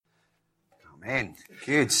Amen.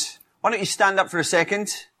 Good. Why don't you stand up for a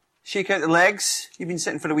second? Shake out the legs. You've been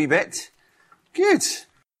sitting for a wee bit. Good.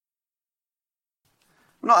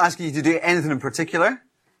 I'm not asking you to do anything in particular,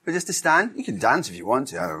 but just to stand. You can dance if you want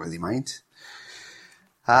to. I don't really mind.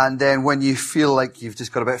 And then when you feel like you've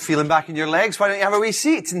just got a bit of feeling back in your legs, why don't you have a wee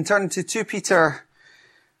seat and turn to 2 Peter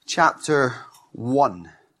chapter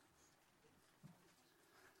 1.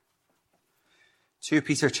 2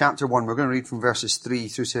 Peter chapter 1. We're going to read from verses 3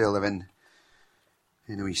 through to 11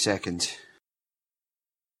 in a wee second.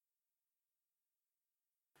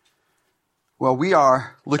 Well, we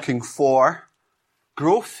are looking for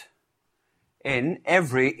growth in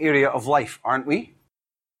every area of life, aren't we?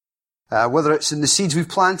 Whether it's in the seeds we've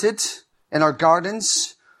planted in our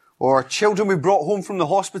gardens or children we brought home from the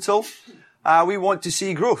hospital, we want to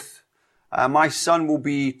see growth. My son will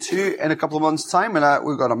be 2 in a couple of months' time, and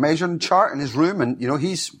we've got a measuring chart in his room, and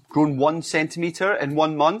he's grown 1 centimetre in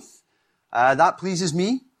 1 month. That pleases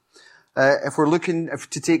me. If we're looking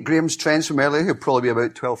to take Graham's trends from earlier, he'll probably be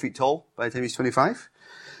about 12 feet tall by the time he's 25.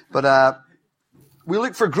 But we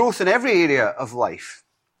look for growth in every area of life.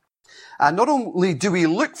 And not only do we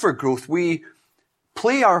look for growth, we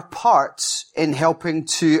play our parts in helping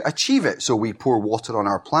to achieve it. So we pour water on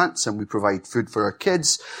our plants and we provide food for our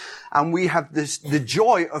kids. And we have the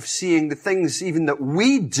joy of seeing the things even that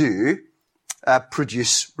we do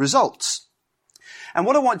produce results. And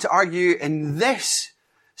what I want to argue in this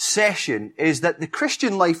session is that the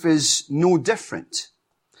Christian life is no different.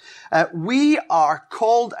 We are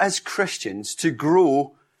called as Christians to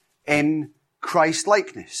grow in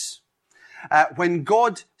Christ-likeness. When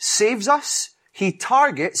God saves us, He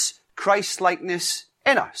targets Christ-likeness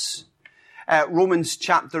in us. Romans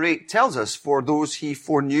chapter 8 tells us, for those He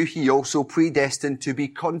foreknew, He also predestined to be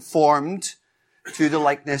conformed to the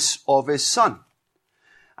likeness of His Son.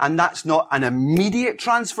 And that's not an immediate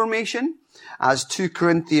transformation, as 2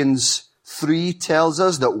 Corinthians 3 tells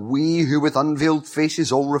us that we who with unveiled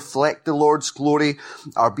faces all reflect the Lord's glory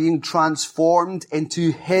are being transformed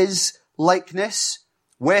into His likeness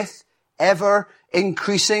with ever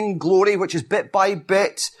increasing glory, which is bit by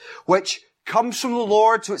bit, which comes from the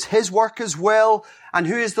Lord, so it's His work as well. And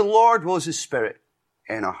who is the Lord? Well, it's His Spirit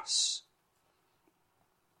in us.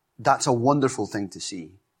 That's a wonderful thing to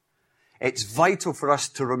see. It's vital for us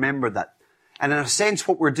to remember that. And in a sense,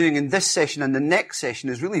 what we're doing in this session and the next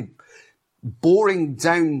session is really boring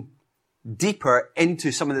down deeper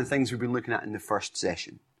into some of the things we've been looking at in the first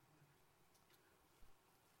session.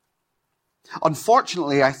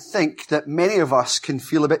 Unfortunately, I think that many of us can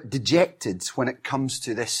feel a bit dejected when it comes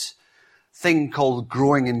to this thing called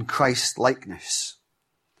growing in Christ-likeness.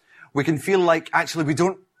 We can feel like actually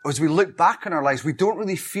as we look back on our lives, we don't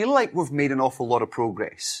really feel like we've made an awful lot of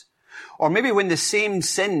progress. Or maybe when the same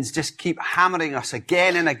sins just keep hammering us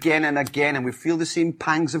again and again and again, and we feel the same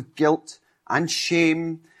pangs of guilt and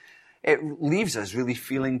shame, it leaves us really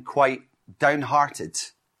feeling quite downhearted.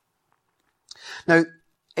 Now,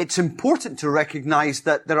 it's important to recognize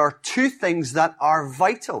that there are 2 things that are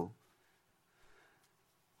vital.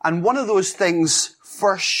 And one of those things,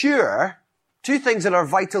 for sure, 2 things that are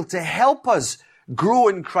vital to help us grow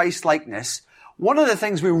in Christ-likeness, one of the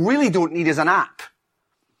things we really don't need is an app.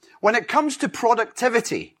 When it comes to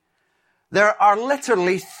productivity, there are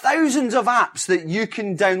literally thousands of apps that you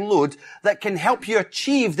can download that can help you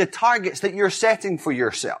achieve the targets that you're setting for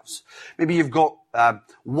yourselves. Maybe you've got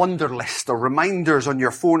Wunderlist or reminders on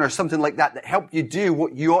your phone or something like that help you do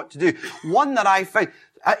what you ought to do. One that I found,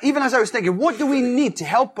 even as I was thinking, what do we need to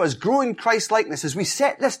help us grow in Christ-likeness as we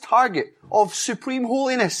set this target of supreme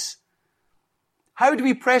holiness? How do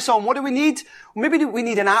we press on? What do we need? Maybe we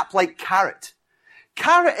need an app like Carrot.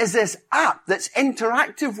 Carrot is this app that's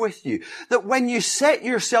interactive with you, that when you set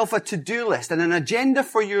yourself a to-do list and an agenda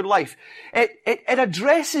for your life, it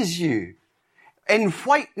addresses you in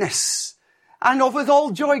whiteness and with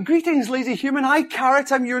all joy. Greetings, lazy human. Hi,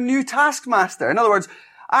 Carrot. I'm your new taskmaster. In other words,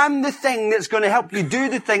 I'm the thing that's going to help you do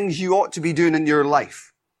the things you ought to be doing in your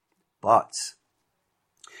life. But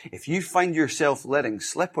if you find yourself letting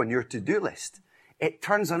slip on your to-do list, it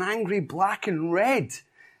turns an angry black and red.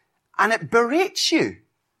 And it berates you.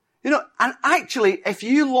 And actually, if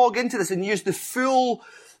you log into this and use the full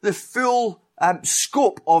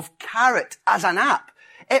scope of Carrot as an app,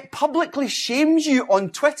 it publicly shames you on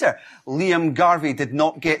Twitter. Liam Garvie did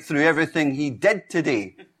not get through everything he did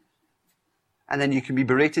today. And then you can be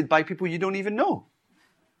berated by people you don't even know.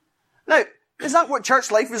 Now, is that what church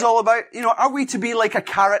life is all about? Are we to be like a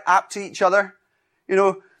Carrot app to each other?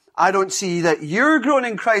 I don't see that you're growing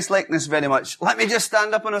in Christ-likeness very much. Let me just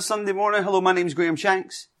stand up on a Sunday morning. Hello, my name's Graham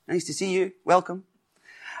Shanks. Nice to see you. Welcome.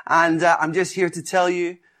 And I'm just here to tell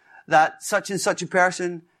you that such and such a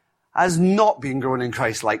person has not been growing in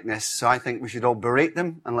Christ-likeness, so I think we should all berate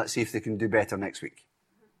them and let's see if they can do better next week.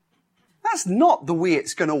 That's not the way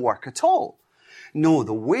it's going to work at all. No,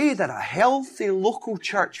 the way that a healthy local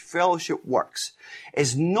church fellowship works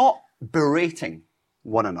is not berating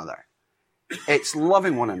one another. It's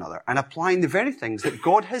loving one another and applying the very things that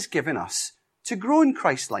God has given us to grow in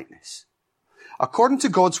Christ-likeness. According to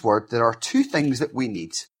God's word, there are two things that we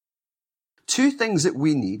need. Two things that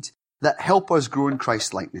we need that help us grow in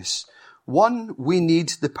Christ-likeness. One, we need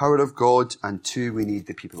the power of God, and two, we need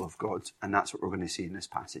the people of God. And that's what we're going to see in this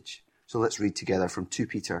passage. So let's read together from 2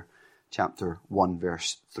 Peter chapter 1,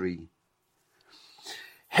 verse 3.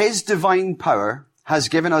 His divine power has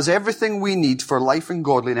given us everything we need for life and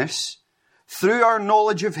godliness through our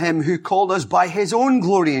knowledge of him who called us by his own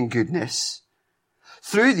glory and goodness.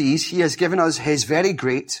 Through these, he has given us his very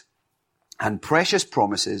great and precious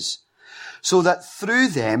promises, so that through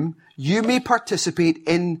them you may participate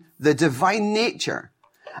in the divine nature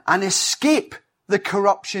and escape the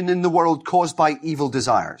corruption in the world caused by evil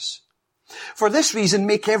desires. For this reason,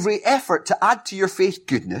 make every effort to add to your faith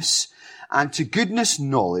goodness, and to goodness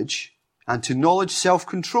knowledge, and to knowledge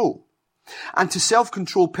self-control, and to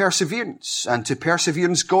self-control perseverance, and to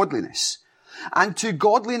perseverance godliness, and to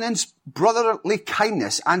godliness brotherly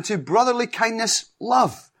kindness, and to brotherly kindness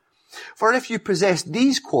love. For if you possess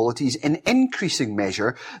these qualities in increasing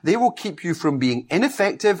measure, they will keep you from being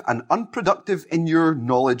ineffective and unproductive in your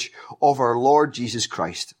knowledge of our Lord Jesus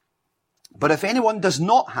Christ. But if anyone does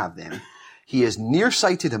not have them, he is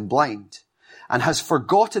nearsighted and blind, and has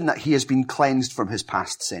forgotten that he has been cleansed from his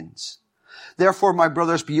past sins. Therefore, my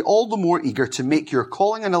brothers, be all the more eager to make your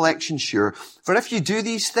calling and election sure, for if you do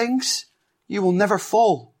these things, you will never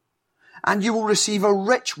fall, and you will receive a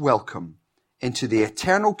rich welcome into the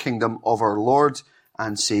eternal kingdom of our Lord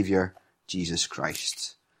and Saviour, Jesus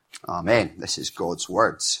Christ. Amen. This is God's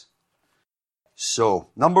words. So,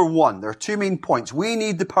 number one, there are two main points. We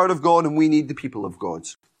need the power of God and we need the people of God.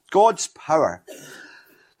 God's power.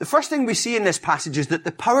 The first thing we see in this passage is that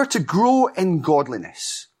the power to grow in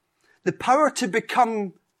godliness, the power to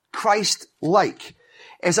become Christ-like,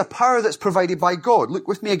 is a power that's provided by God. Look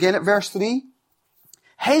with me again at verse 3.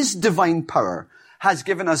 His divine power has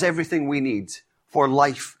given us everything we need for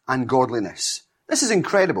life and godliness. This is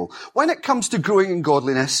incredible. When it comes to growing in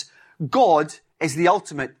godliness, God is the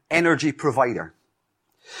ultimate energy provider.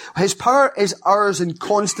 His power is ours in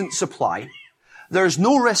constant supply. There's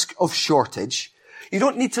no risk of shortage. You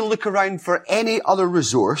don't need to look around for any other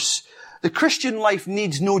resource. The Christian life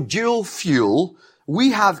needs no dual fuel.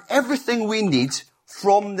 We have everything we need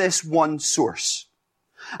from this one source.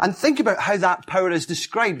 And think about how that power is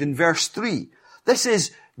described in verse 3. This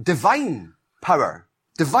is divine power.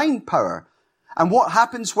 Divine power. And what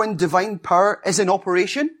happens when divine power is in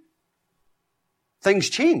operation? Things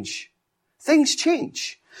change. Things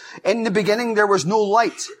change. In the beginning, there was no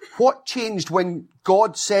light. What changed when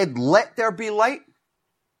God said, "Let there be light"?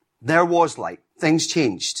 There was light. Things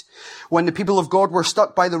changed. When the people of God were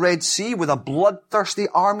stuck by the Red Sea with a bloodthirsty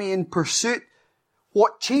army in pursuit,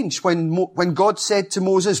 what changed when God said to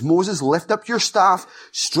Moses, "Moses, lift up your staff,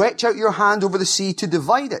 stretch out your hand over the sea to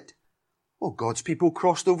divide it"? Well, God's people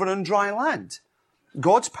crossed over on dry land.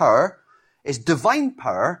 God's power is divine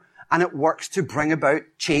power, and it works to bring about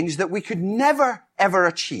change that we could never, ever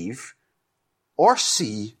achieve or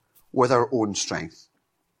see with our own strength.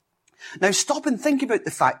 Now stop and think about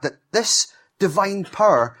the fact that this divine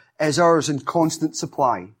power is ours in constant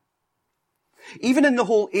supply. Even in the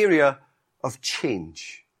whole area of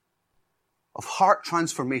change, of heart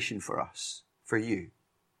transformation for us, for you.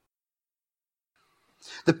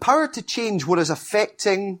 The power to change what is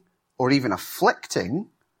affecting or even afflicting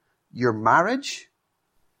your marriage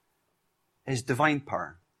is divine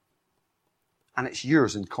power. And it's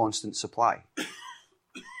yours in constant supply.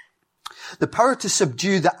 The power to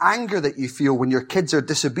subdue the anger that you feel when your kids are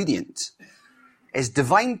disobedient is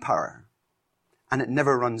divine power. And it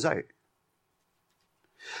never runs out.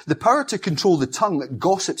 The power to control the tongue that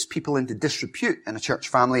gossips people into disrepute in a church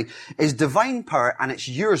family is divine power, and it's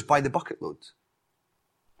yours by the bucket load.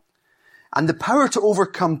 And the power to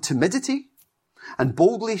overcome timidity and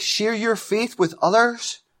boldly share your faith with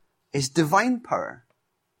others is divine power.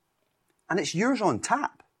 And it's yours on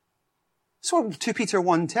tap. That's what 2 Peter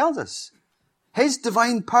 1 tells us. His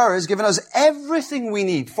divine power has given us everything we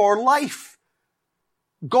need for life,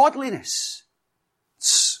 godliness.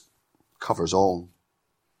 It covers all.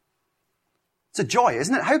 It's a joy,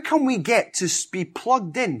 isn't it? How can we get to be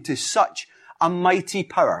plugged into such a mighty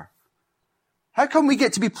power? How can we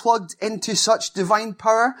get to be plugged into such divine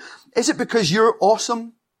power? Is it because you're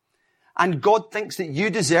awesome and God thinks that you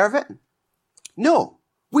deserve it? No,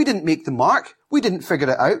 we didn't make the mark. We didn't figure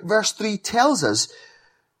it out. Verse 3 tells us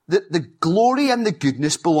that the glory and the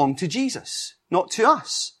goodness belong to Jesus, not to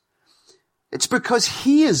us. It's because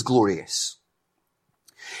he is glorious.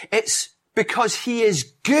 It's because he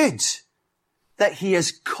is good that he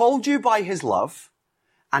has called you by his love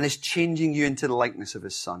and is changing you into the likeness of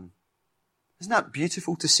his Son. Isn't that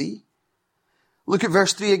beautiful to see? Look at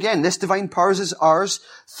verse 3 again. This divine power is ours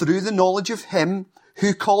through the knowledge of him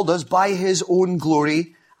who called us by his own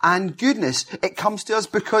glory and goodness. It comes to us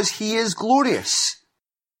because he is glorious.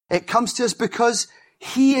 It comes to us because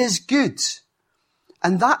he is good.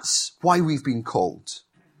 And that's why we've been called.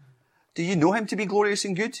 Do you know him to be glorious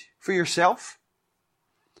and good for yourself?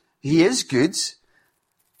 He is good.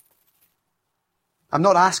 I'm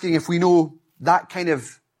not asking if we know that kind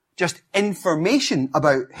of just information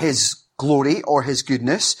about his glory or his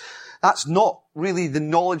goodness. That's not really the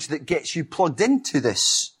knowledge that gets you plugged into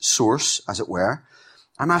this source, as it were.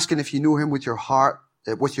 I'm asking if you know him with your heart,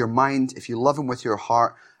 with your mind, if you love him with your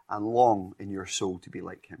heart and long in your soul to be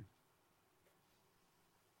like him.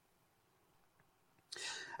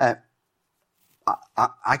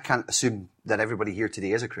 I can't assume that everybody here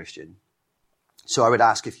today is a Christian. So I would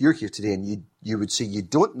ask, if you're here today and you would say you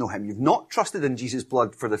don't know him, you've not trusted in Jesus'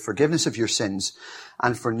 blood for the forgiveness of your sins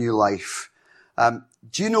and for new life,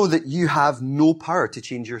 do you know that you have no power to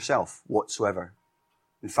change yourself whatsoever?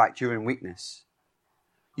 In fact, you're in weakness.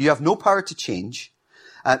 You have no power to change.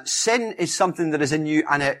 Sin is something that is in you,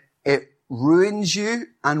 and it ruins you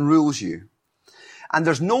and rules you. And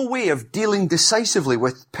there's no way of dealing decisively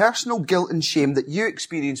with personal guilt and shame that you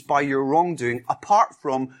experience by your wrongdoing apart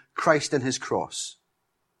from Christ and his cross.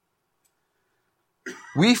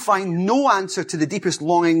 We find no answer to the deepest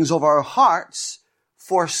longings of our hearts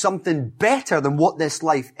for something better than what this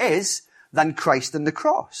life is than Christ and the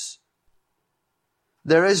cross.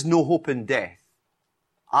 There is no hope in death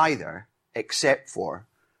either except for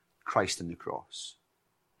Christ and the cross.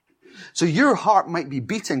 So your heart might be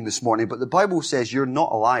beating this morning, but the Bible says you're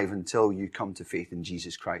not alive until you come to faith in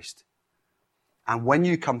Jesus Christ. And when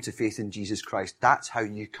you come to faith in Jesus Christ, that's how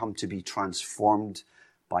you come to be transformed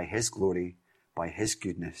by his glory, by his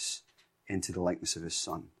goodness, into the likeness of his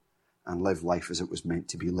Son, and live life as it was meant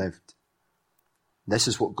to be lived. This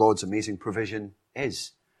is what God's amazing provision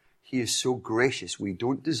is. He is so gracious. We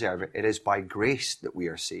don't deserve it. It is by grace that we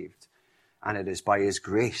are saved. And it is by his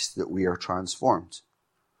grace that we are transformed.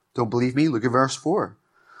 Don't believe me? Look at verse 4.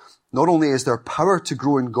 Not only is there power to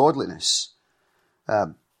grow in godliness,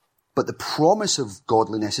 but the promise of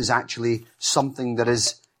godliness is actually something that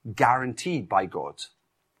is guaranteed by God.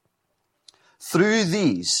 Through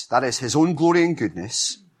these, that is his own glory and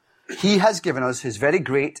goodness, he has given us his very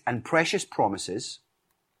great and precious promises,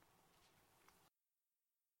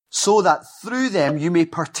 so that through them you may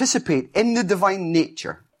participate in the divine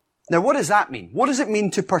nature. Now, what does that mean? What does it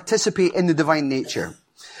mean to participate in the divine nature?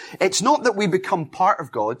 It's not that we become part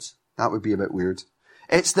of God. That would be a bit weird.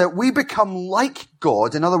 It's that we become like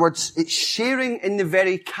God. In other words, it's sharing in the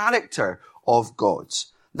very character of God.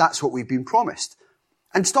 That's what we've been promised.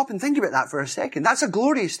 And stop and think about that for a second. That's a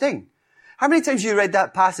glorious thing. How many times you read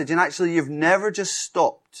that passage and actually you've never just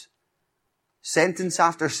stopped, sentence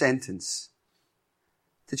after sentence,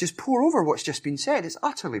 to just pour over what's just been said? It's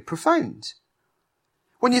utterly profound.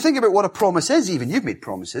 When you think about what a promise is, even you've made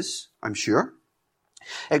promises, I'm sure.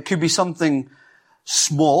 It could be something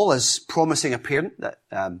small as promising a parent that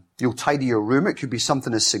you'll tidy your room. It could be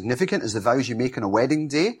something as significant as the vows you make on a wedding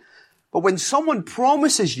day. But when someone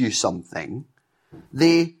promises you something,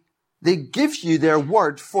 they give you their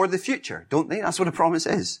word for the future, don't they? That's what a promise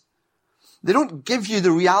is. They don't give you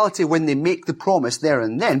the reality when they make the promise there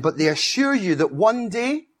and then, but they assure you that one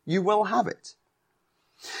day you will have it.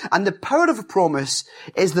 And the power of a promise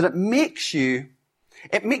is that it makes you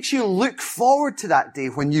look forward to that day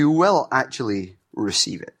when you will actually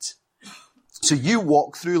receive it. So you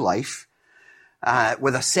walk through life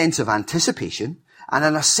with a sense of anticipation and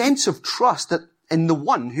in a sense of trust that in the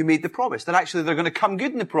one who made the promise, that actually they're going to come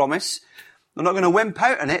good in the promise. They're not going to wimp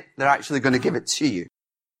out on it. They're actually going to give it to you.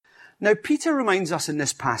 Now, Peter reminds us in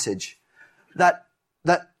this passage that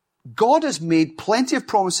God has made plenty of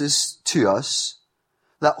promises to us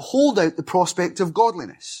that hold out the prospect of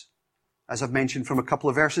godliness. As I've mentioned from a couple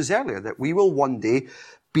of verses earlier, that we will one day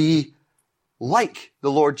be like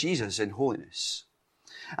the Lord Jesus in holiness.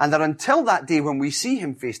 And that until that day when we see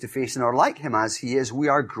him face to face and are like him as he is, we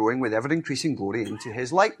are growing with ever-increasing glory into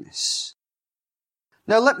his likeness.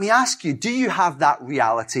 Now let me ask you, do you have that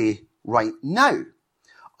reality right now?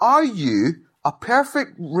 Are you a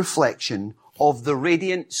perfect reflection of the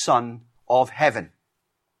radiant Son of heaven?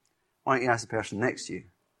 Why don't you ask the person next to you?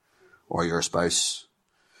 Or your spouse?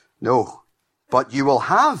 No. But you will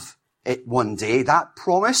have it one day. That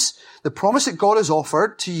promise, the promise that God has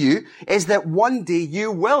offered to you is that one day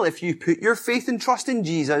you will, if you put your faith and trust in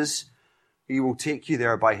Jesus, He will take you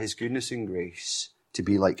there by His goodness and grace to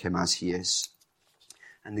be like Him as He is.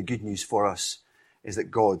 And the good news for us is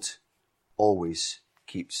that God always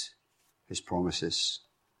keeps His promises.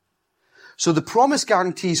 So the promise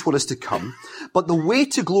guarantees what is to come, but the way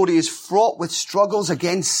to glory is fraught with struggles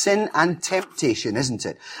against sin and temptation, isn't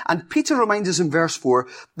it? And Peter reminds us in verse 4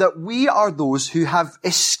 that we are those who have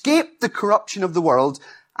escaped the corruption of the world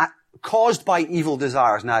caused by evil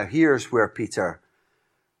desires. Now, here's where Peter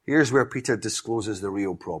discloses the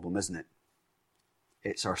real problem, isn't it?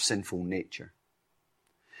 It's our sinful nature.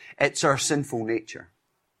 It's our sinful nature.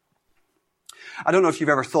 I don't know if you've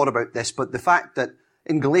ever thought about this, but the fact that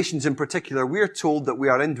in Galatians in particular, we are told that we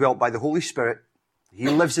are indwelt by the Holy Spirit. He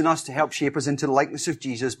lives in us to help shape us into the likeness of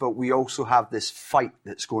Jesus, but we also have this fight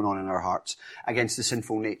that's going on in our hearts against the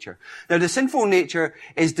sinful nature. Now, the sinful nature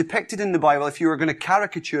is depicted in the Bible. If you were going to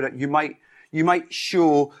caricature it, you might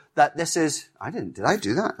show that this is, did I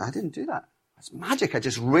do that? I didn't do that. That's magic. I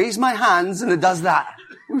just raise my hands and it does that.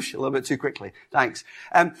 Whoosh, a little bit too quickly. Thanks.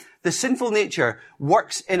 The sinful nature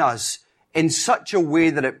works in us in such a way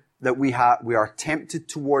that we are tempted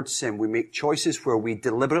towards sin. We make choices where we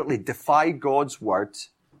deliberately defy God's word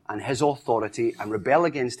and His authority and rebel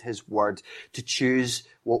against His word to choose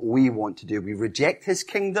what we want to do. We reject His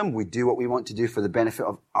kingdom. We do what we want to do for the benefit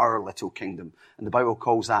of our little kingdom. And the Bible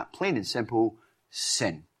calls that, plain and simple,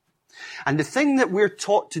 sin. And the thing that we're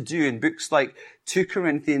taught to do in books like 2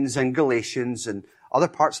 Corinthians and Galatians and other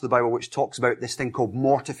parts of the Bible which talks about this thing called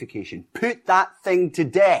mortification. Put that thing to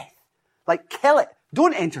death. Like, kill it.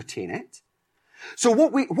 Don't entertain it. So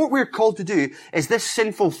what we're called to do is this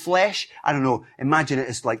sinful flesh, I don't know, imagine it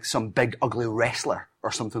as like some big ugly wrestler or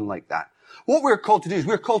something like that. What we're called to do is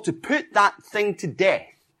we're called to put that thing to death.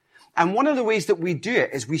 And one of the ways that we do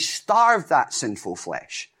it is we starve that sinful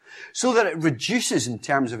flesh so that it reduces in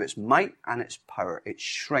terms of its might and its power. It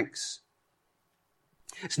shrinks.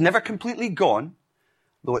 It's never completely gone,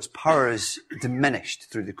 though its power is diminished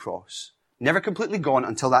through the cross. Never completely gone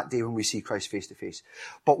until that day when we see Christ face to face.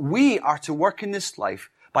 But we are to work in this life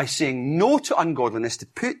by saying no to ungodliness, to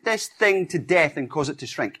put this thing to death and cause it to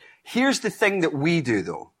shrink. Here's the thing that we do,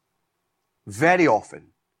 though. Very often.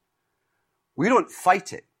 We don't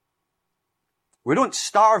fight it. We don't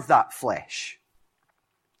starve that flesh.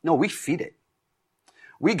 No, we feed it.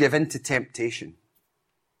 We give in to temptation.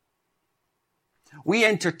 We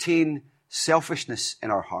entertain selfishness in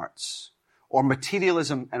our hearts. Or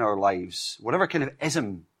materialism in our lives, whatever kind of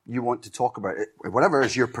ism you want to talk about, whatever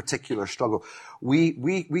is your particular struggle,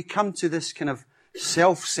 we come to this kind of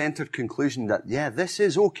self-centered conclusion that, yeah, this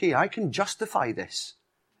is okay. I can justify this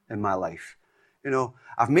in my life. You know,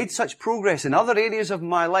 I've made such progress in other areas of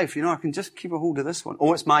my life. You know, I can just keep a hold of this one.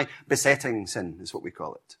 Oh, it's my besetting sin, is what we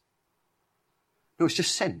call it. No, it's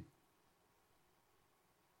just sin.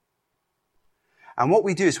 And what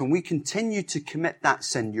we do is when we continue to commit that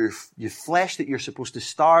sin, your flesh that you're supposed to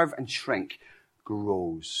starve and shrink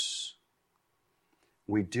grows.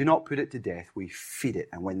 We do not put it to death, we feed it.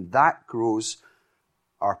 And when that grows,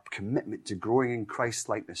 our commitment to growing in Christ's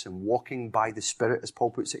likeness and walking by the Spirit, as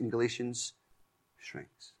Paul puts it in Galatians,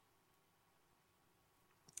 shrinks.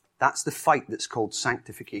 That's the fight that's called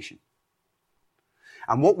sanctification.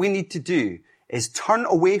 And what we need to do is turn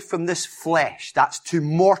away from this flesh. That's to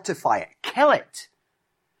mortify it, kill it,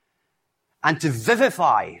 and to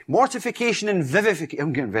vivify. Mortification and vivification.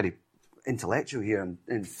 I'm getting very intellectual here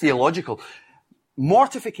and theological.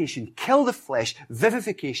 Mortification, kill the flesh.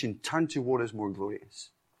 Vivification, turn to what is more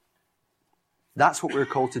glorious. That's what we're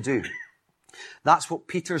called to do. That's what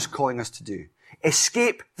Peter's calling us to do.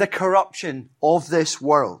 Escape the corruption of this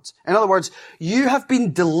world. In other words, you have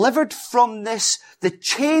been delivered from the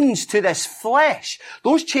chains to this flesh.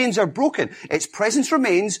 Those chains are broken. Its presence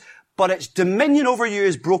remains, but its dominion over you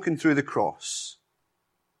is broken through the cross.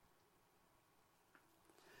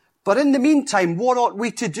 But in the meantime, what ought we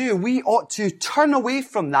to do? We ought to turn away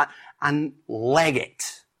from that and leg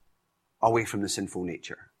it away from the sinful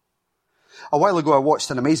nature. A while ago, I watched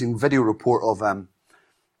an amazing video report of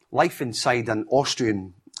life inside an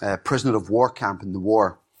Austrian prisoner of war camp in the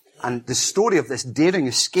war, and the story of this daring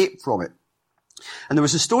escape from it. And there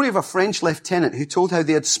was a story of a French lieutenant who told how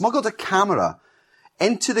they had smuggled a camera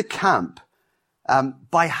into the camp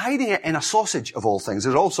by hiding it in a sausage, of all things.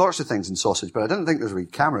 There's all sorts of things in sausage, but I didn't think there was a wee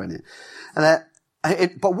camera in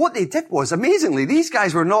it. But what they did was, amazingly, these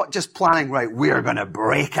guys were not just planning, right, we're going to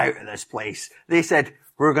break out of this place. They said,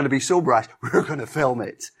 we're going to be so brash, we're going to film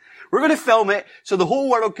it. We're going to film it so the whole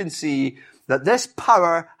world can see that this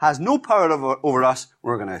power has no power over us.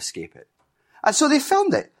 We're going to escape it. And so they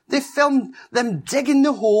filmed it. They filmed them digging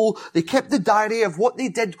the hole. They kept the diary of what they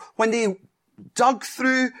did when they dug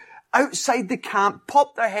through outside the camp,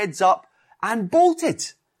 popped their heads up, and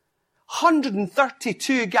bolted.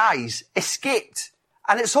 132 guys escaped.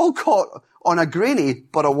 And it's all caught on a grainy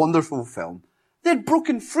but a wonderful film. They'd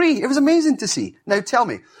broken free. It was amazing to see. Now tell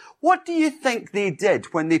me, what do you think they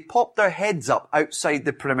did when they popped their heads up outside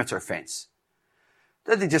the perimeter fence?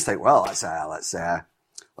 Did they just think, well,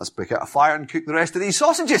 let's break out a fire and cook the rest of these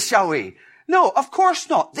sausages, shall we? No, of course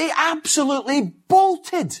not. They absolutely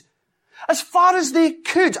bolted as far as they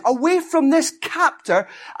could away from this captor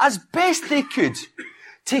as best they could,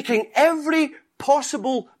 taking every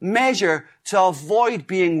possible measure to avoid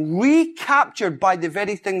being recaptured by the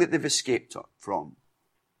very thing that they've escaped from.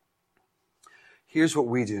 Here's what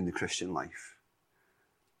we do in the Christian life.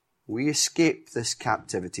 We escape this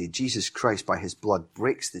captivity. Jesus Christ, by his blood,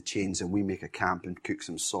 breaks the chains and we make a camp and cook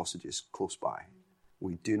some sausages close by.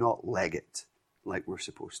 We do not leg it like we're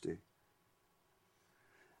supposed to.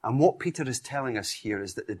 And what Peter is telling us here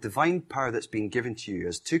is that the divine power that's been given to you,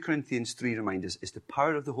 as 2 Corinthians 3 reminds us, is the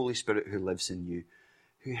power of the Holy Spirit who lives in you,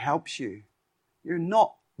 who helps you. You're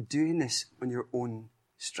not doing this on your own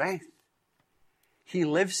strength. He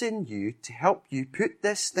lives in you to help you put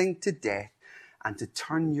this thing to death and to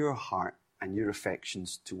turn your heart and your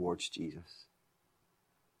affections towards Jesus.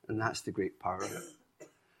 And that's the great power of it.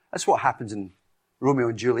 That's what happens in Romeo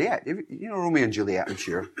and Juliet. You know Romeo and Juliet, I'm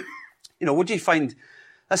sure. You know, what do you find?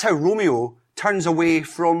 That's how Romeo turns away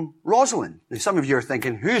from Rosalind. Now, some of you are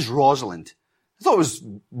thinking, who's Rosalind? I thought it was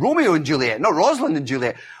Romeo and Juliet, not Rosalind and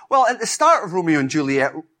Juliet. Well, at the start of Romeo and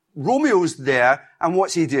Juliet, Romeo's there, and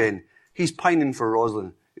what's he doing? He's pining for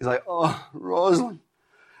Rosalind. He's like, oh, Rosalind,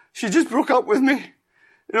 she just broke up with me.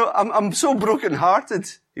 You know, I'm so broken-hearted.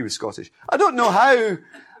 He was Scottish. I don't know how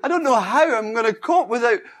I'm going to cope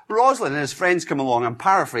without Rosalind. And his friends come along. I'm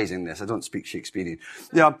paraphrasing this. I don't speak Shakespearean.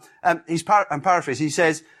 You know, I'm paraphrasing. He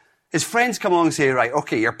says, his friends come along and say, right,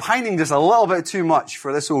 okay, you're pining just a little bit too much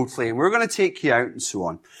for this old flame. We're going to take you out and so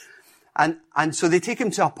on. And so they take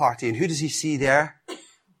him to a party. And who does he see there?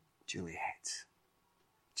 Juliet.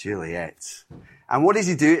 And what does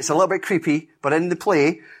he do? It's a little bit creepy, but in the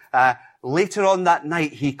play, later on that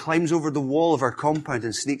night, he climbs over the wall of her compound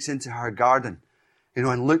and sneaks into her garden, you know,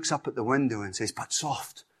 and looks up at the window and says, but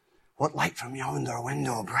soft, what light from yonder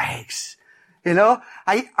window breaks? You know?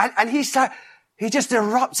 And he just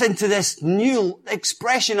erupts into this new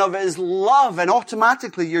expression of his love, and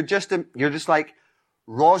automatically you're just like,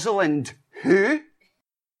 Rosalind who?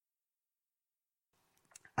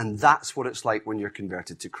 And that's what it's like when you're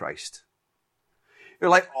converted to Christ. You're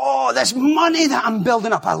like, oh, this money that I'm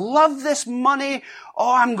building up. I love this money.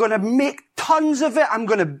 Oh, I'm going to make tons of it. I'm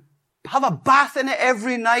going to have a bath in it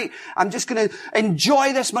every night. I'm just going to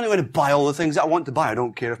enjoy this money. I'm going to buy all the things that I want to buy. I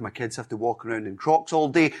don't care if my kids have to walk around in Crocs all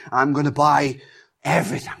day. I'm going to buy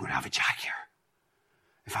everything. I'm going to have a Jaguar.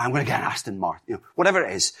 If I'm going to get an Aston Martin, you know, whatever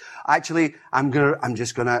it is. Actually, I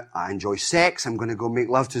enjoy sex. I'm going to go make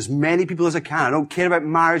love to as many people as I can. I don't care about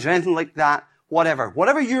marriage or anything like that.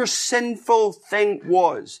 Whatever your sinful thing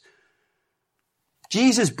was,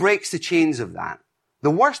 Jesus breaks the chains of that.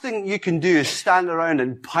 The worst thing you can do is stand around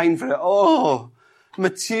and pine for it. Oh,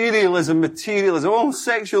 materialism. Oh,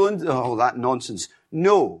 oh, that nonsense.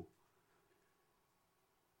 No.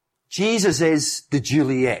 Jesus is the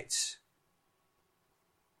Juliet.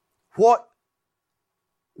 What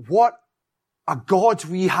a God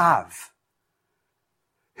we have,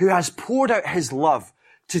 who has poured out his love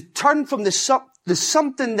to turn from the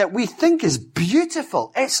something that we think is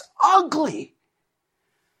beautiful. It's ugly.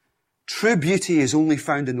 True beauty is only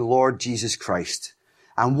found in the Lord Jesus Christ.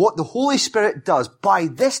 And what the Holy Spirit does by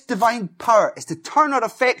this divine power is to turn our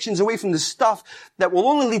affections away from the stuff that will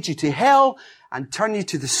only lead you to hell and turn you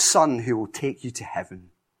to the Son who will take you to heaven.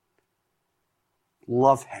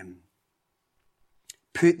 Love him.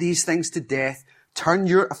 Put these things to death. Turn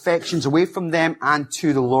your affections away from them and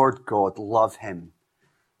to the Lord God. Love him.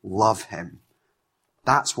 Love him.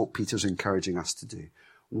 That's what Peter's encouraging us to do.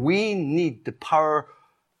 We need the power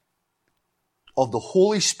of the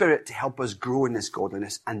Holy Spirit to help us grow in this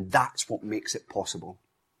godliness, and that's what makes it possible.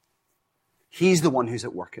 He's the one who's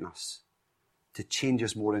at work in us to change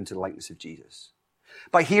us more into the likeness of Jesus.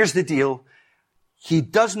 But here's the deal. He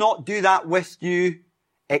does not do that with you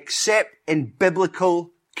except in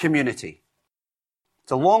biblical community.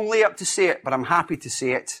 It's a long layup to say it, but I'm happy to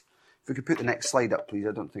say it. If we could put the next slide up, please.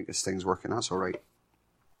 I don't think this thing's working. That's all right.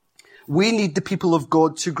 We need the people of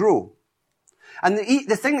God to grow. And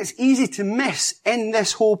the thing that's easy to miss in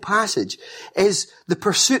this whole passage is the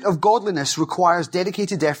pursuit of godliness requires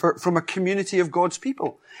dedicated effort from a community of God's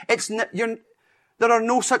people. There are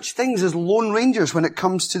no such things as lone rangers when it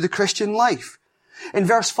comes to the Christian life. In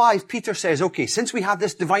verse 5, Peter says, okay, since we have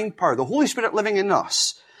this divine power, the Holy Spirit living in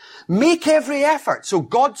us, make every effort. So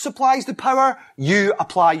God supplies the power, you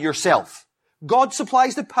apply yourself. God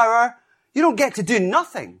supplies the power, you don't get to do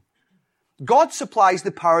nothing. God supplies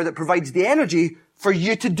the power that provides the energy for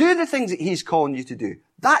you to do the things that He's calling you to do.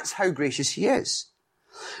 That's how gracious He is.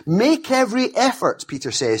 Make every effort,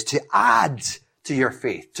 Peter says, to add to your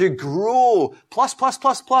faith, to grow, plus,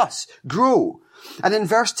 grow. And in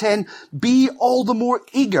verse 10, be all the more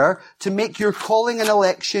eager to make your calling and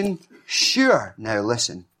election sure. Now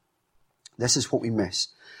listen, this is what we miss.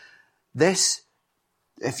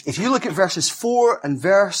 If you look at verses 4 and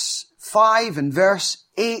verse 5 and verse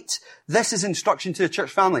 8, this is instruction to the church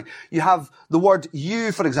family. You have the word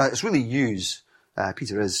you, for example. It's really yous.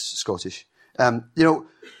 Peter is Scottish.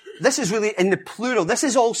 This is really in the plural. This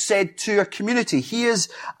is all said to a community. He is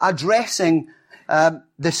addressing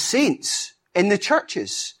the saints in the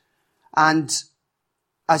churches. And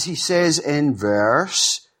as he says in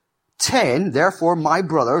verse 10, therefore, my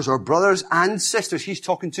brothers, or brothers and sisters, he's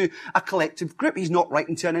talking to a collective group. He's not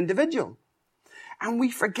writing to an individual. And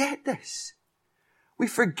we forget this. We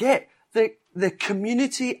forget the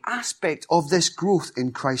community aspect of this growth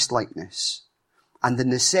in Christ-likeness and the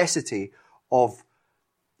necessity of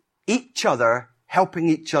each other helping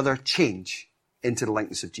each other change into the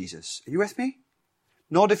likeness of Jesus. Are you with me?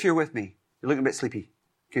 Nod if you're with me. You're looking a bit sleepy.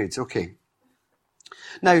 Good, okay.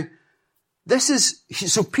 Now,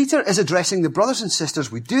 so Peter is addressing the brothers and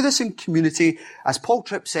sisters. We do this in community. As Paul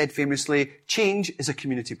Tripp said famously, change is a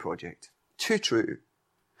community project. Too true.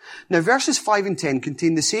 Now, verses 5 and 10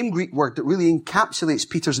 contain the same Greek word that really encapsulates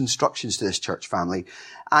Peter's instructions to this church family.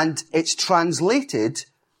 And it's translated,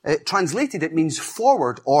 it means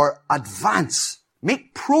forward or advance,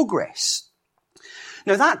 make progress.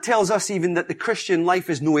 Now, that tells us even that the Christian life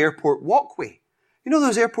is no airport walkway. You know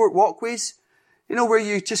those airport walkways? You know, where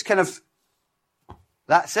you just kind of,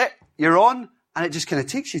 that's it, you're on, and it just kind of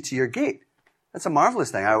takes you to your gate. That's a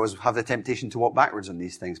marvelous thing. I always have the temptation to walk backwards on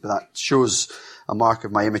these things, but that shows a mark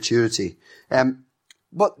of my immaturity.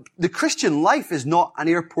 But the Christian life is not an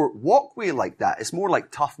airport walkway like that. It's more like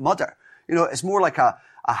Tough Mudder. You know, it's more like a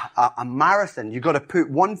marathon. You've got to put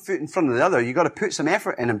one foot in front of the other. You've got to put some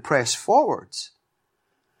effort in and press forwards.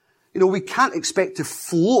 You know, we can't expect to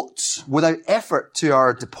float without effort to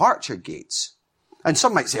our departure gates. And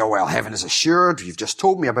some might say, oh, well, heaven is assured. You've just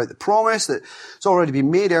told me about the promise that it's already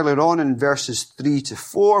been made earlier on in verses 3 to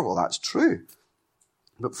 4. Well, that's true.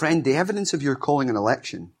 But friend, the evidence of your calling and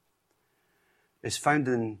election is found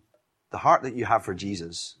in the heart that you have for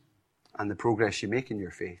Jesus and the progress you make in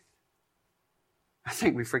your faith. I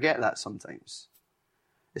think we forget that sometimes.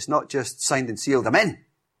 It's not just signed and sealed, I'm in.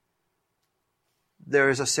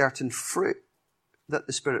 There is a certain fruit that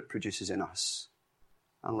the Spirit produces in us.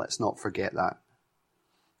 And let's not forget that.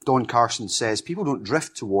 Don Carson says, people don't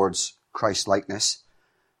drift towards Christ-likeness.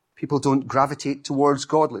 People don't gravitate towards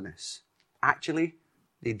godliness. Actually,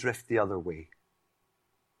 they drift the other way.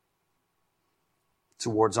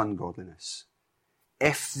 Towards ungodliness.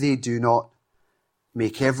 If they do not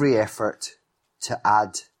make every effort to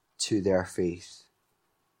add to their faith.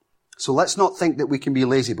 So let's not think that we can be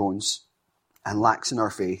lazybones and lax in our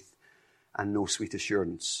faith and no sweet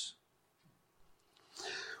assurance.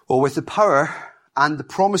 Well, with the power and the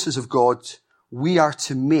promises of God, we are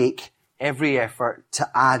to make every effort to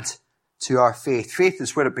add to our faith. Faith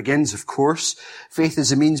is where it begins, of course. Faith is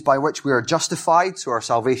the means by which we are justified, so our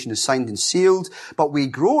salvation is signed and sealed. But we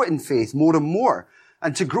grow in faith more and more.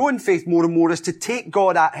 And to grow in faith more and more is to take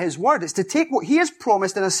God at His word. It's to take what He has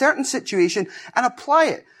promised in a certain situation and apply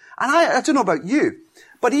it. And I don't know about you,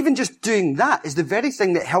 but even just doing that is the very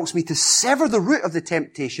thing that helps me to sever the root of the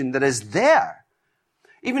temptation that is there.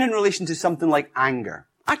 Even in relation to something like anger.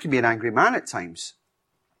 I can be an angry man at times.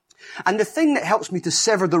 And the thing that helps me to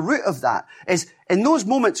sever the root of that is in those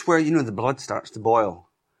moments where, the blood starts to boil.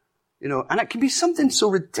 And it can be something so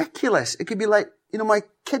ridiculous. It could be like, my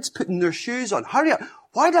kids putting their shoes on. Hurry up.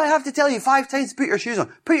 Why do I have to tell you 5 times to put your shoes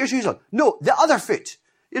on? Put your shoes on. No, the other foot.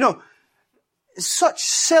 Such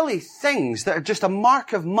silly things that are just a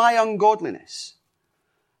mark of my ungodliness.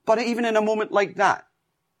 But even in a moment like that,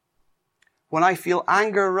 when I feel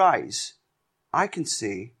anger rise, I can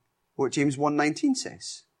say what James 1:19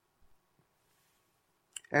 says.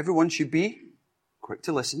 Everyone should be quick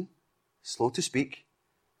to listen, slow to speak,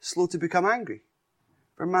 slow to become angry.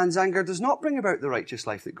 For man's anger does not bring about the righteous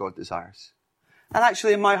life that God desires. And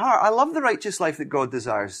actually in my heart, I love the righteous life that God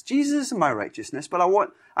desires. Jesus is my righteousness, but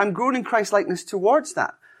I'm growing in Christ-likeness towards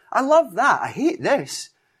that. I love that. I hate this.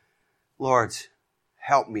 Lord,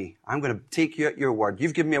 help me. I'm going to take you at your word.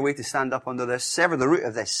 You've given me a way to stand up under this, sever the root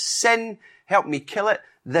of this sin, help me kill it.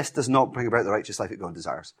 This does not bring about the righteous life that God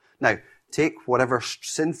desires. Now, take whatever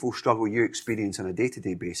sinful struggle you experience on a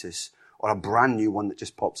day-to-day basis, or a brand new one that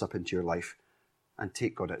just pops up into your life, and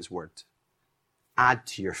take God at his word. Add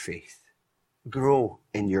to your faith. Grow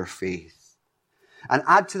in your faith. And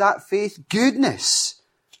add to that faith goodness.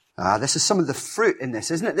 This is some of the fruit in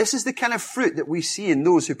this, isn't it? This is the kind of fruit that we see in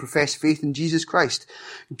those who profess faith in Jesus Christ.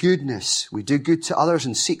 Goodness. We do good to others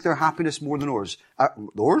and seek their happiness more than ours.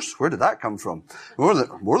 Ours? Where did that come from? More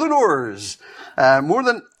than ours. More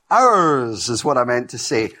than ours is what I meant to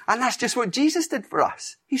say. And that's just what Jesus did for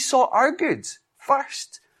us. He sought our good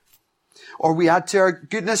first. Or we add to our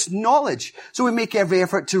goodness knowledge. So we make every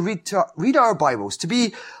effort to read our Bibles. To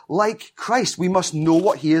be like Christ, we must know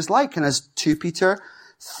what he is like. And as 2 Peter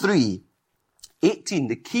 3:18,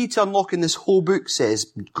 the key to unlocking this whole book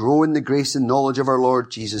says, grow in the grace and knowledge of our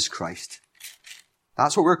Lord Jesus Christ.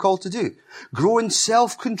 That's what we're called to do. Grow in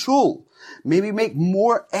self-control. Maybe make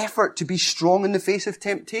more effort to be strong in the face of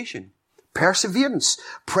temptation. Perseverance.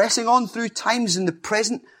 Pressing on through times in the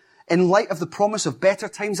present in light of the promise of better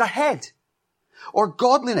times ahead. Or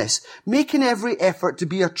godliness, making every effort to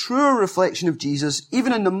be a truer reflection of Jesus,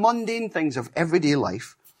 even in the mundane things of everyday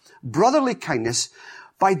life. Brotherly kindness,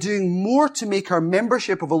 by doing more to make our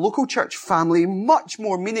membership of a local church family much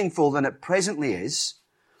more meaningful than it presently is.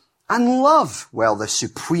 And love, well, the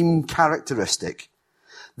supreme characteristic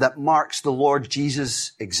that marks the Lord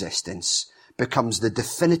Jesus' existence, becomes the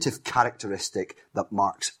definitive characteristic that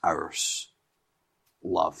marks ours.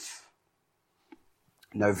 Love.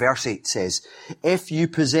 Now, verse 8 says, if you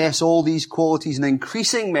possess all these qualities in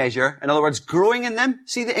increasing measure, in other words, growing in them,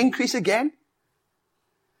 see the increase again?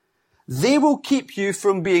 They will keep you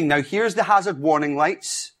from being, now here's the hazard warning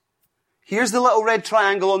lights. Here's the little red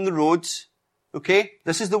triangle on the road. Okay?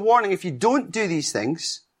 This is the warning. If you don't do these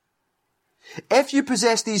things, if you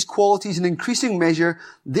possess these qualities in increasing measure,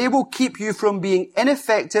 they will keep you from being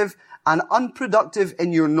ineffective and unproductive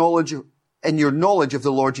in your knowledge of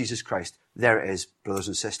the Lord Jesus Christ. There it is, brothers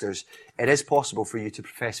and sisters. It is possible for you to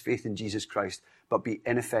profess faith in Jesus Christ, but be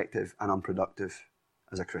ineffective and unproductive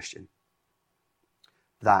as a Christian.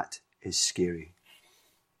 That is scary.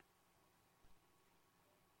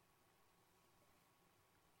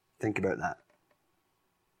 Think about that.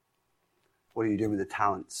 What are you doing with the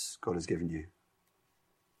talents God has given you?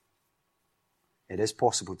 It is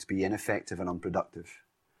possible to be ineffective and unproductive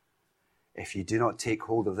if you do not take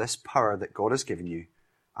hold of this power that God has given you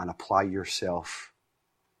and apply yourself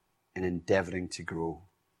in endeavouring to grow.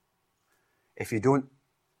 If you don't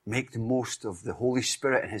make the most of the Holy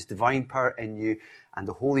Spirit and his divine power in you and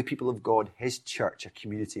the holy people of God, his church, a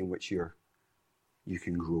community in which you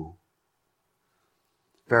can grow.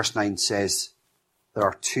 Verse 9 says there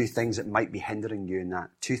are two things that might be hindering you in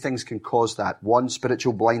that. Two things can cause that. One,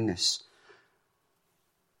 spiritual blindness.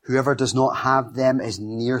 Whoever does not have them is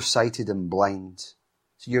nearsighted and blind.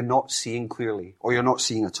 So you're not seeing clearly, or you're not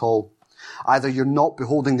seeing at all. Either you're not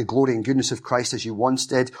beholding the glory and goodness of Christ as you once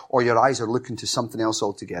did, or your eyes are looking to something else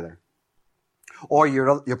altogether. Or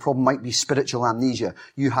your problem might be spiritual amnesia.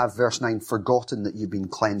 You have, verse 9, forgotten that you've been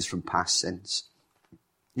cleansed from past sins.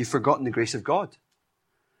 You've forgotten the grace of God.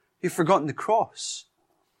 You've forgotten the cross.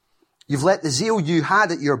 You've let the zeal you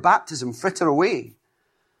had at your baptism fritter away.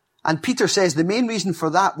 And Peter says the main reason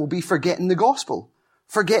for that will be forgetting the gospel.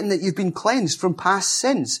 Forgetting that you've been cleansed from past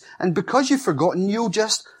sins. And because you've forgotten, you'll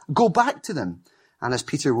just go back to them. And as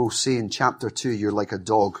Peter will say in chapter 2, you're like a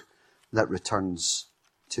dog that returns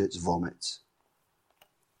to its vomit.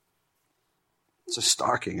 It's a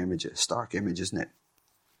stark image, isn't it?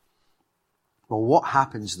 Well, what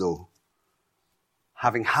happens though?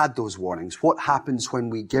 Having had those warnings, what happens when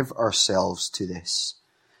we give ourselves to this?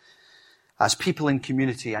 As people in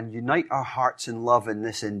community and unite our hearts in love in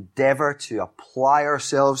this endeavour to apply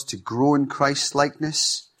ourselves to grow in Christ's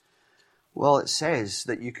likeness, well, it says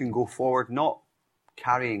that you can go forward not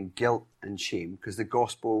carrying guilt and shame, because the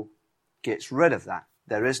gospel gets rid of that.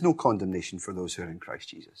 There is no condemnation for those who are in Christ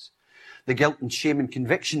Jesus. The guilt and shame and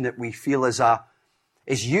conviction that we feel is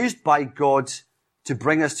used by God to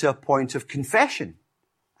bring us to a point of confession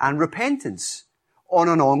and repentance on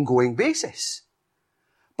an ongoing basis.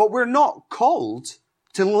 But we're not called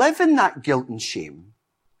to live in that guilt and shame.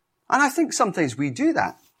 And I think sometimes we do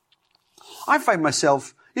that. I find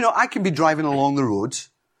myself, I can be driving along the road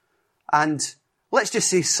and let's just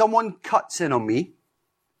say someone cuts in on me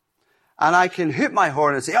and I can hoot my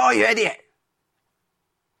horn and say, "Oh, you idiot."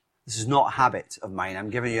 This is not a habit of mine. I'm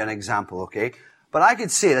giving you an example, okay? But I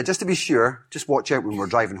could say that just to be sure, just watch out when we're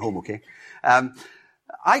driving home, okay?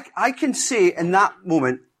 I can say in that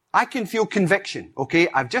moment, I can feel conviction, okay?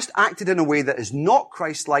 I've just acted in a way that is not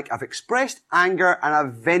Christ-like. I've expressed anger and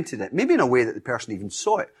I've vented it. Maybe in a way that the person even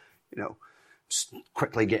saw it. You know, just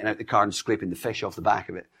quickly getting out the car and scraping the fish off the back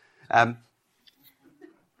of it.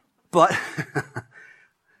 But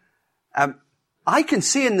I can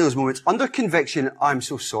say in those moments, under conviction, I'm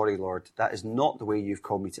so sorry, Lord. That is not the way you've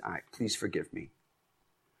called me to act. Please forgive me.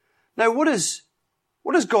 Now, what does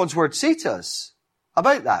God's word say to us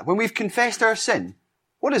about that? When we've confessed our sin,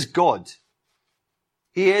 what is God?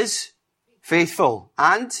 He is faithful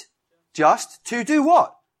and just to do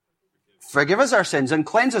what? Forgive us our sins and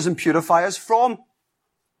cleanse us and purify us from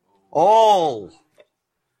all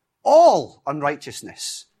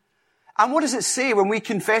unrighteousness. And what does it say when we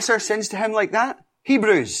confess our sins to him like that?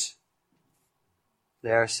 Hebrews.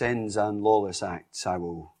 Their sins and lawless acts I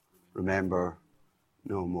will remember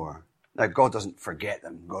no more. Now, God doesn't forget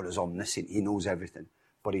them. God is omniscient. He knows everything.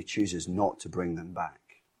 But he chooses not to bring them back.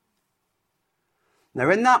 Now,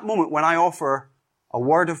 in that moment when I offer a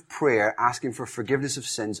word of prayer asking for forgiveness of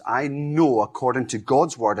sins, I know, according to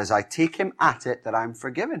God's word, as I take him at it, that I'm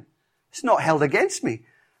forgiven. It's not held against me.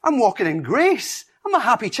 I'm walking in grace. I'm a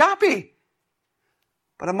happy chappy.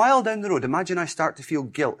 But a mile down the road, imagine I start to feel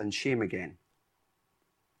guilt and shame again.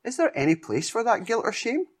 Is there any place for that guilt or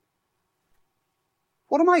shame?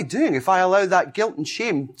 What am I doing if I allow that guilt and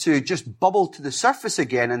shame to just bubble to the surface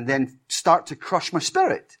again and then start to crush my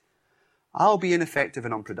spirit? I'll be ineffective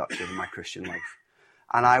and unproductive in my Christian life.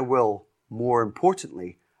 And I will, more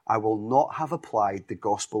importantly, I will not have applied the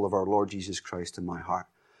gospel of our Lord Jesus Christ in my heart.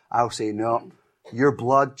 I'll say, no, your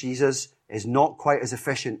blood, Jesus, is not quite as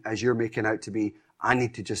efficient as you're making out to be. I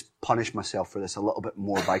need to just punish myself for this a little bit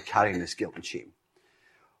more by carrying this guilt and shame.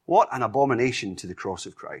 What an abomination to the cross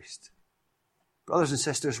of Christ. Brothers and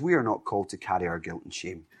sisters, we are not called to carry our guilt and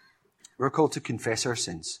shame. We're called to confess our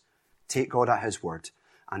sins, take God at his word,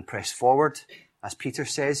 and press forward, as Peter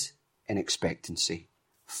says, in expectancy.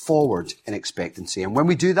 Forward in expectancy. And when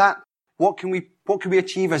we do that, what can we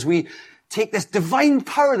achieve as we take this divine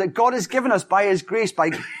power that God has given us by his grace,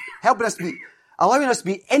 by helping us to be, allowing us to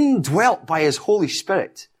be indwelt by his Holy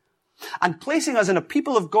Spirit, and placing us in a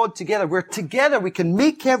people of God together, where together we can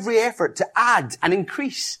make every effort to add and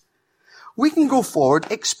increase. We can go forward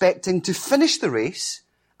expecting to finish the race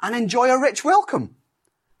and enjoy a rich welcome.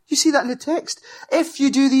 You see that in the text. If you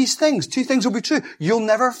do these things, two things will be true. You'll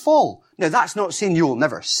never fall. Now, that's not saying you will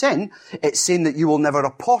never sin. It's saying that you will never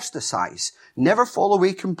apostatize, never fall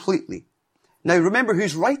away completely. Now, remember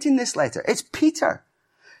who's writing this letter. It's Peter.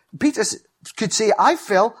 Peter could say, I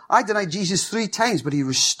fell. I denied Jesus 3 times, but he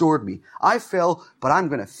restored me. I fell, but I'm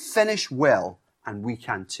going to finish well, and we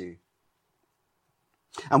can too.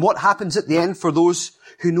 And what happens at the end for those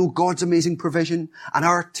who know God's amazing provision and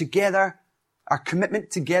are together, our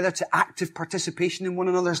commitment together to active participation in one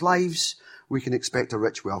another's lives, we can expect a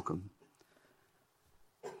rich welcome.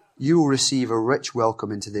 You will receive a rich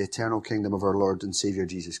welcome into the eternal kingdom of our Lord and Savior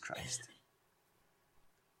Jesus Christ.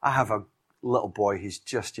 I have a little boy who's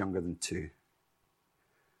just younger than 2.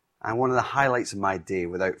 And one of the highlights of my day,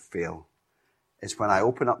 without fail, is when I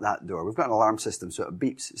open up that door. We've got an alarm system, so it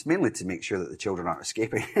beeps. It's mainly to make sure that the children aren't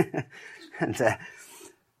escaping. And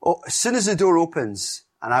as soon as the door opens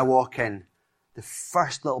and I walk in, the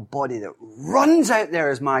first little body that runs out there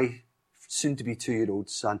is my soon-to-be 2-year-old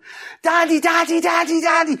son. Daddy, daddy, daddy,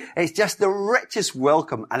 daddy. It's just the richest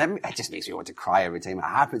welcome. And it just makes me want to cry every time it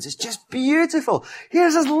happens. It's just beautiful.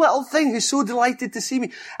 Here's this little thing who's so delighted to see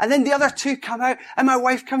me. And then the other 2 come out and my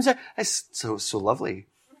wife comes out. It's so lovely.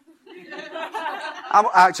 I'm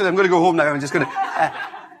going to go home now. I'm just going to...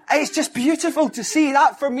 it's just beautiful to see.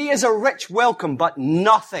 That for me is a rich welcome, but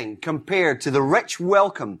nothing compared to the rich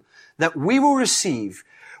welcome that we will receive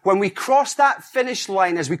when we cross that finish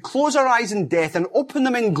line, as we close our eyes in death and open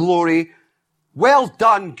them in glory. Well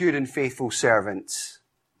done, good and faithful servants.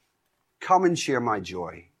 Come and share my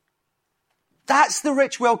joy. That's the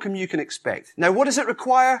rich welcome you can expect. Now, what does it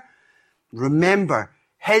require? Remember,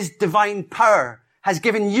 his divine power has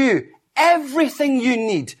given you everything you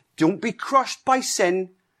need. Don't be crushed by sin.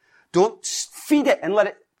 Don't feed it and let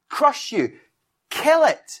it crush you. Kill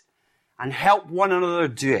it and help one another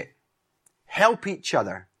do it. Help each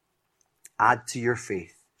other. Add to your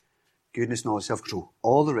faith. Goodness, knowledge, self-control.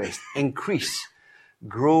 All the rest. Increase.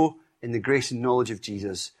 Grow in the grace and knowledge of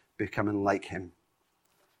Jesus, becoming like him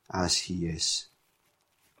as he is.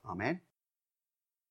 Amen.